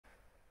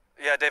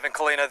Yeah, Dave and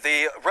Kalina,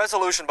 the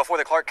resolution before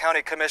the Clark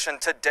County Commission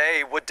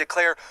today would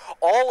declare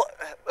all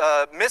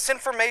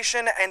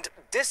misinformation and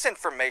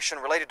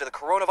disinformation related to the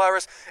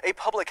coronavirus a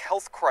public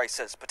health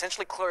crisis,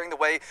 potentially clearing the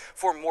way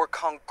for more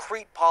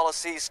concrete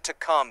policies to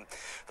come.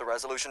 The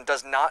resolution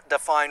does not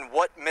define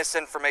what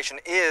misinformation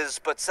is,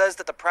 but says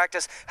that the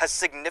practice has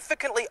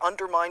significantly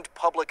undermined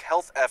public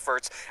health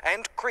efforts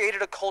and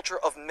created a culture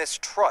of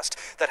mistrust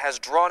that has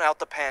drawn out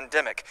the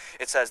pandemic.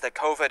 It says that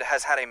COVID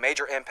has had a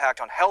major impact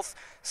on health,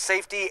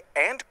 safety,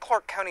 and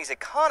Clark County's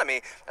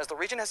economy, as the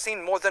region has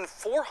seen more than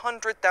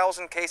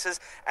 400,000 cases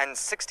and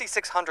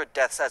 6,600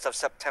 deaths as of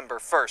September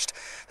 1st.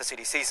 The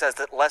CDC says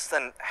that less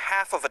than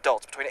half of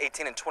adults between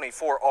 18 and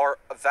 24 are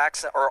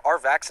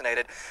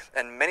vaccinated,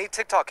 and many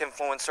TikTok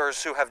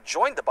influencers who have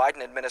joined the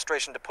Biden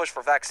administration to push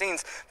for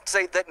vaccines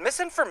say that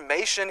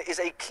misinformation is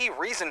a key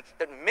reason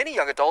that many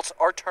young adults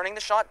are turning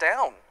the shot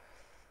down.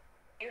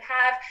 You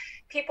have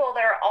people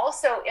that are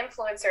also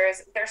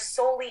influencers. They're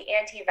solely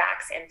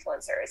anti-vax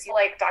influencers,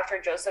 like Dr.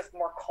 Joseph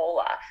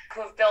Mercola,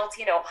 who have built,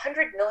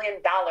 $100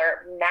 million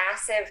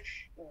massive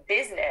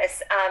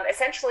business,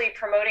 essentially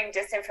promoting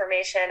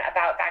disinformation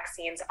about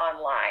vaccines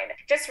online.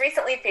 Just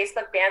recently,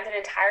 Facebook banned an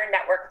entire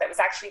network that was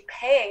actually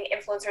paying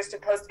influencers to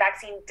post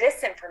vaccine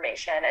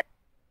disinformation.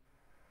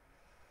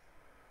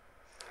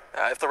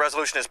 If the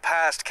resolution is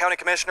passed, county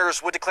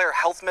commissioners would declare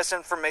health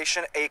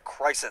misinformation a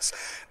crisis.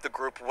 The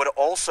group would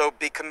also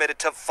be committed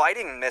to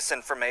fighting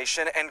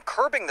misinformation and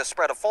curbing the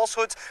spread of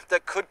falsehoods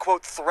that could,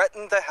 quote,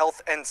 threaten the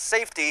health and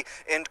safety,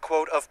 end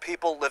quote, of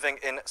people living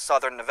in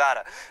southern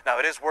Nevada. Now,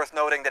 it is worth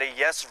noting that a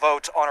yes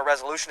vote on a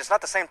resolution is not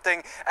the same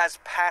thing as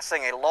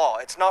passing a law.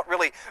 It's not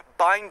really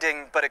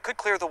binding, but it could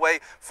clear the way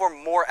for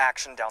more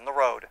action down the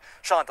road.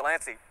 Sean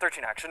Delancey,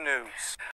 13 Action News.